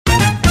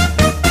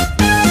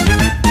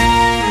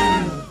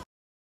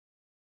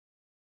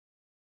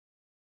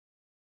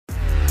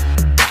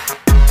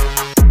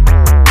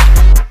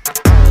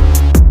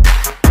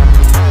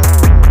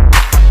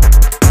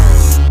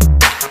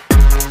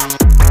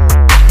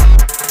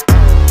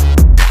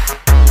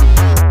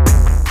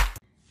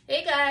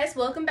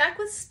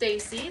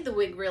Stacy, the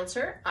Wig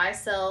Realtor. I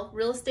sell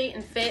real estate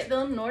in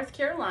Fayetteville, North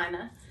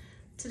Carolina.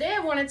 Today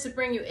I wanted to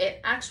bring you an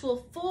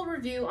actual full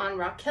review on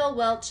Raquel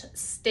Welch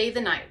Stay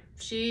the Night.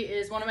 She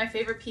is one of my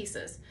favorite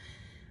pieces.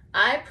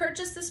 I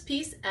purchased this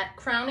piece at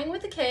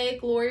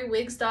crowningwithak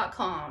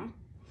glorywigs.com.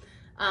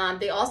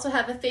 They also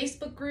have a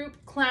Facebook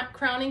group,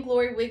 Crowning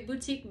Glory Wig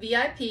Boutique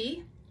VIP.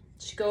 You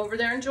should go over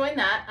there and join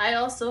that. I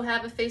also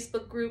have a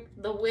Facebook group,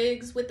 The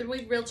Wigs with the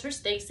Wig Realtor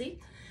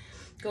Stacy.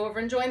 Go over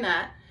and join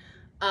that.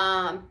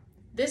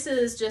 This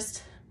is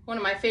just one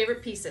of my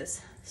favorite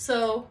pieces.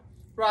 So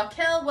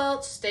Raquel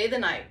Welch Stay the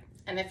Night.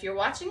 And if you're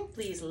watching,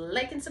 please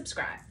like and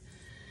subscribe.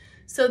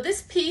 So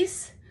this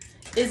piece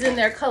is in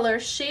their color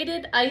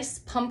Shaded Ice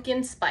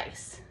Pumpkin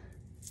Spice.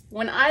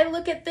 When I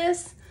look at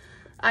this,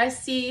 I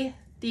see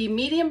the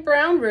medium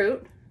brown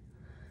root.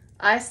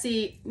 I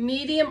see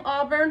medium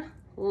auburn,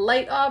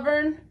 light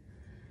auburn,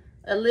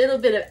 a little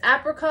bit of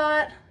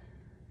apricot,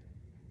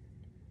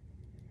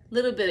 a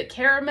little bit of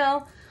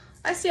caramel.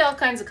 I see all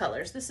kinds of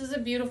colors. This is a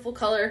beautiful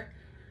color,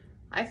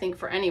 I think,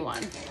 for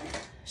anyone.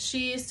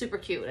 She is super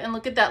cute. And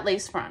look at that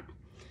lace front.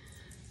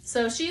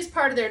 So she's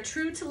part of their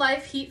True to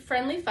Life Heat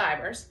Friendly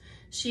Fibers.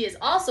 She is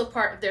also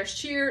part of their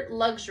Sheer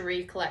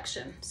Luxury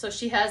collection. So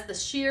she has the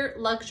Sheer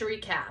Luxury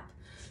cap.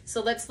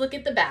 So let's look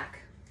at the back.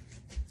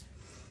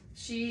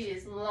 She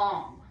is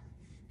long.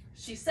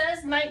 She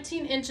says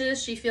 19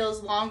 inches. She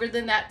feels longer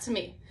than that to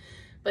me,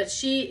 but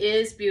she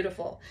is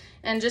beautiful.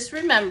 And just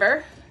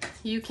remember,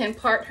 you can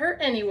part her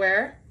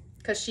anywhere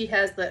because she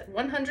has the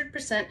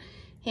 100%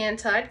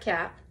 hand-tied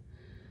cap.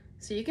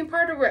 So you can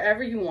part her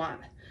wherever you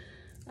want.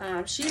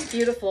 She's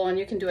beautiful, and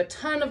you can do a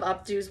ton of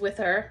updos with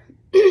her.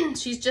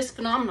 She's just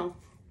phenomenal.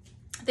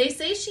 They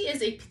say she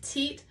is a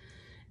petite,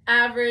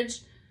 average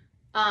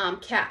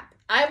cap.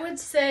 I would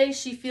say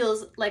she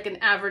feels like an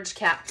average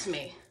cap to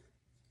me.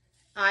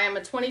 I am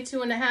a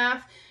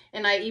 22.5,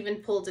 and I even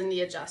pulled in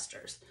the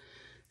adjusters.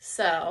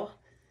 So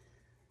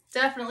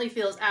definitely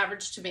feels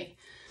average to me.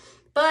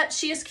 But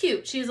she is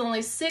cute. She is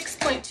only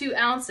 6.2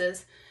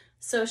 ounces,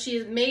 so she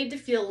is made to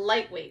feel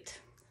lightweight.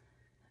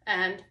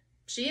 And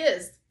she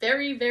is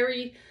very,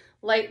 very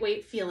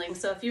lightweight feeling.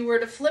 So if you were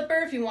to flip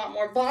her, if you want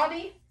more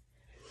body,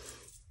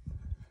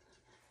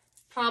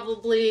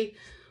 probably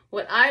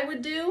what I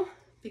would do,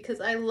 because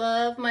I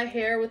love my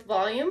hair with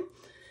volume,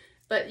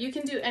 but you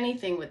can do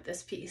anything with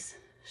this piece.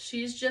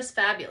 She's just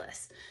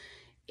fabulous.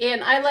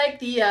 And I like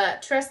the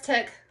Tress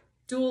Tech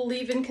Dual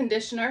Leave-In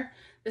Conditioner.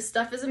 This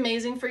stuff is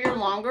amazing for your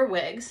longer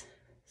wigs.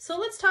 So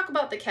let's talk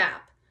about the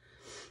cap.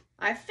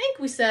 I think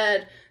we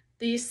said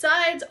the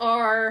sides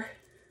are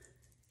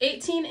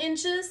 18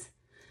 inches.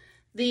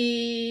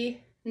 The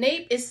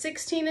nape is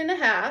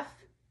 16.5.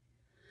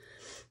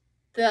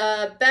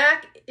 The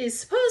back is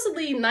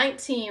supposedly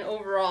 19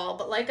 overall,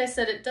 but like I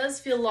said, it does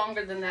feel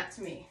longer than that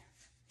to me.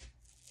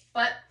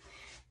 But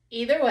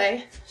either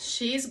way,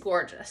 she's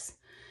gorgeous.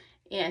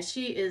 And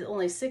she is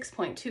only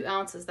 6.2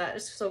 ounces. That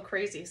is so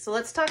crazy. So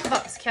let's talk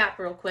about this cap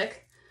real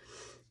quick.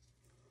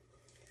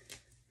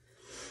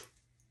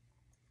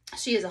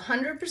 She is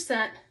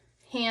 100%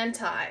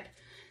 hand-tied.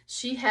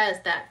 She has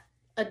that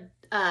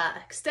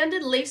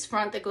extended lace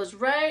front that goes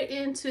right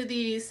into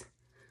these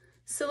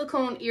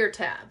silicone ear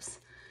tabs.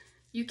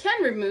 You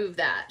can remove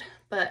that,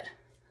 but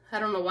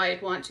I don't know why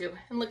you'd want to.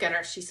 And look at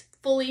her, she's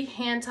fully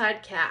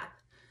hand-tied cap.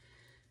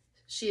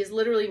 She is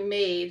literally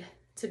made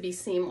to be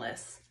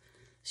seamless.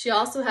 She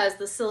also has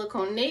the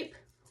silicone nape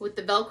with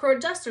the Velcro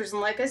adjusters.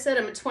 And like I said,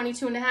 I'm a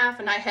 22.5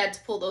 and I had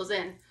to pull those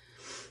in.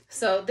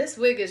 So this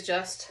wig is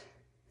just,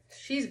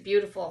 she's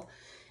beautiful.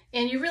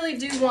 And you really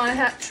do want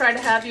to try to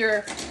have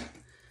your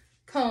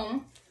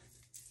comb,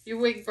 your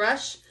wig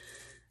brush,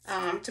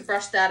 to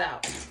brush that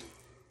out.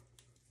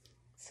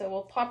 So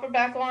we'll pop her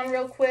back on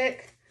real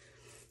quick.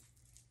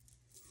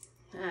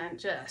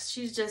 And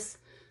she's just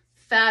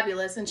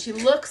fabulous. And she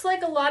looks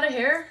like a lot of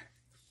hair,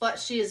 but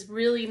she is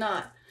really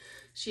not.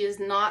 She is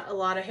not a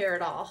lot of hair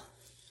at all.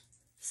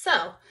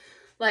 So,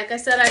 like I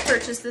said, I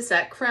purchased this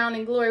at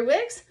Crowning Glory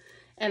Wigs,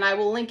 and I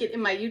will link it in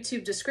my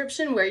YouTube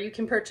description where you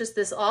can purchase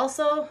this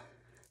also.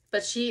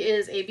 But she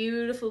is a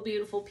beautiful,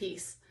 beautiful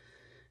piece.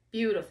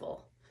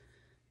 Beautiful.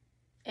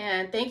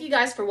 And thank you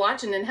guys for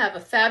watching, and have a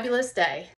fabulous day.